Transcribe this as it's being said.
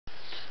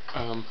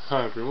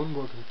Hi everyone,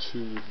 welcome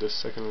to the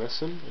second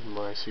lesson in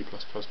my C++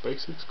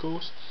 Basics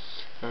course.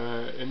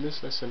 In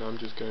this lesson I'm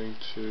just going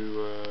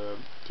to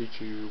teach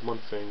you one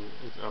thing.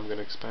 I'm going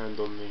to expand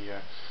on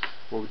the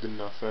what we did in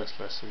our first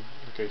lesson.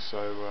 Okay,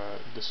 so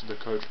this is the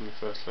code from the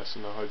first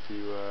lesson. I hope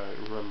you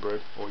remember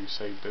it or you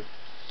saved it.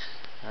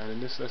 And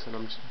in this lesson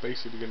I'm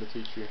basically going to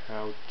teach you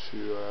how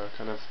to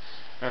kind of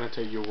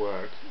annotate your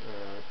work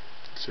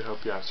to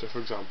help you out. So for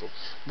example,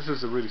 this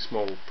is a really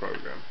small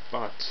program,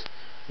 but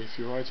if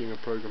you're writing a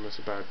program that's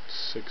about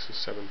 6 or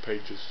 7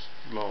 pages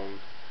long,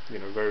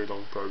 very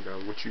long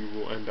program, which you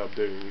will end up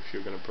doing if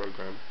you're going to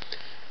program,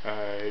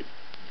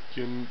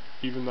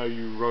 even though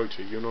you wrote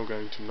it, you're not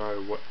going to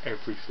know what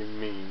everything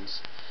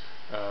means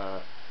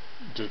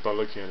just by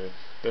looking at it.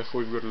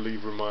 Therefore, you've got to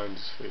leave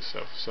reminders for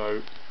yourself.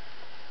 So,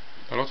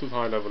 a lot of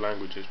high-level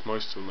languages,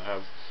 most of them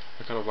have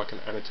a kind of like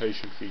an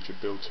annotation feature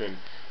built in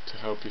to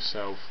help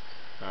yourself.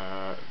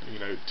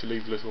 To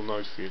leave little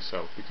notes for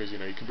yourself, because you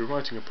could be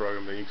writing a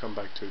program, then you come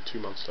back to it 2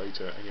 months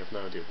later and you have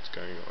no idea what's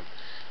going on.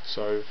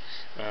 So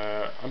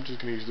I'm just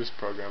going to use this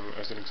program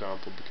as an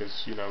example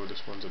because you know what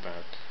this one's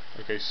about.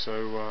 Okay, so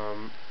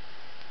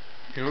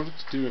in order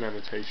to do an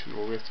annotation,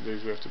 what we have to do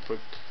is we have to put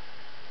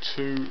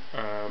 2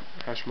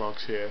 hash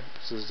marks here.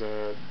 This is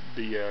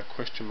the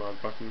question mark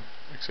button,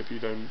 except you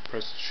don't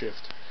press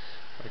shift.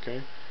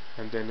 Okay,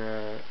 and then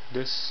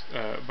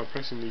by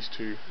pressing these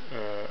 2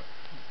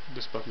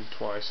 this button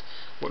twice,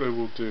 what it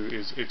will do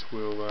is it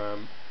will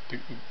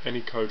any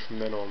code from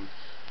then on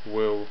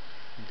will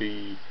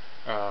be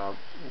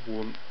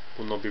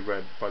will not be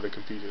read by the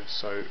computer,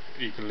 so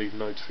you can leave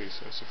notes for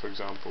yourself. So for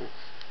example,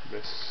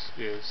 this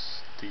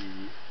is the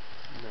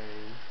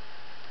name.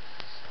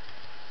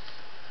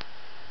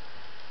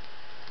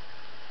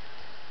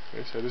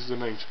 Okay, so this is the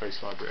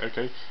namespace library.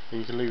 Okay, and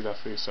you can leave that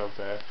for yourself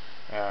there.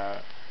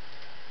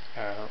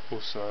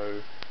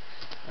 Also,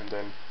 and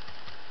then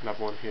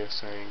another one here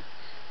saying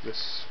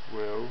this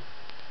will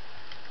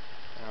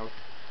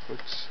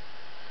output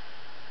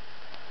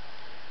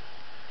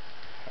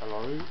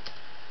hello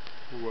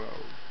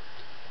world.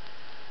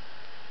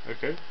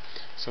 Okay,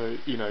 so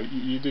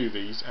you do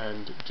these,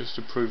 and just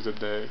to prove that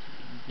they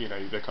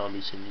can't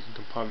be seen, you can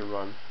compile and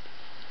run,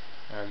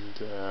 and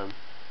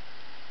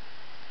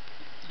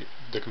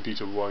the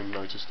computer won't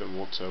notice them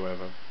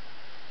whatsoever.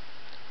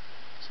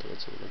 So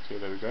let's have a look here.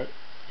 There we go.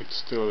 It's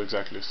still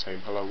exactly the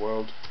same. Hello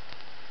world.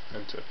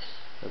 Enter.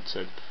 That's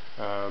it.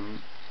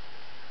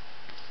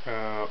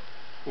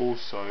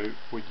 Also,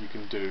 what you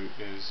can do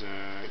is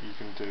you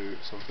can do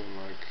something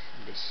like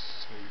this.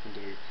 So you can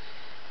do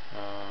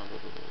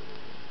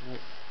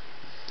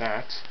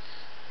that.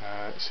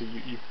 So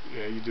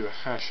you do a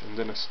hash and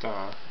then a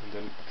star, and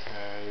then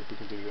we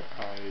can do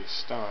a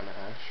star and a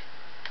hash.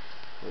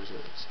 Where is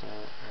it? Star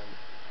and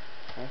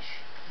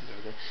hash. There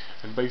we go.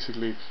 And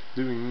basically,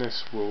 doing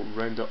this will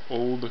render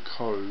all the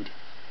code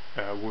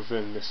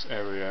within this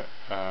area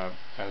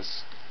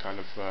as kind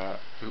of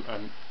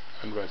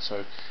unread.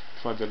 So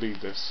if I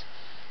delete this,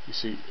 you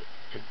see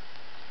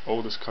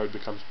all this code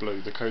becomes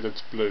blue. The code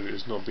that's blue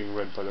is not being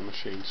read by the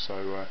machine.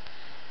 So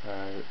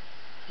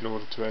in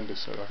order to end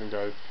this, so I can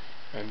go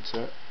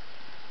enter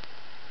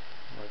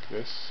like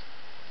this,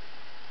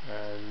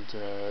 and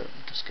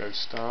just go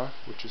star,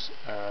 which is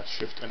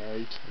shift and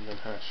 8, and then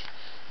hash,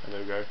 and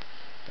there we go.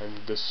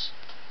 And this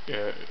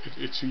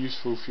it's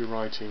useful if you're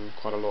writing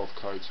quite a lot of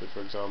code. So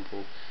for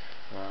example,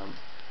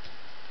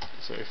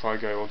 so if I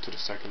go onto the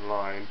second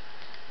line,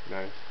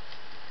 that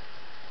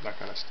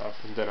kind of stuff,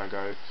 and then I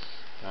go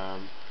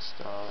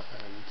star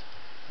and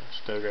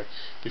there we go.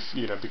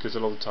 If because a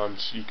lot of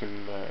times you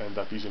can end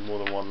up using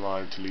more than one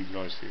line to leave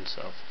notes for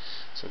yourself.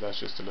 So that's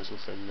just a little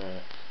thing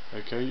there.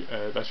 Okay,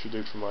 that should do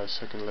it for my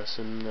second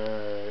lesson.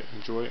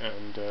 Enjoy,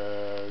 and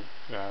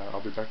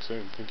I'll be back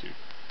soon. Thank you.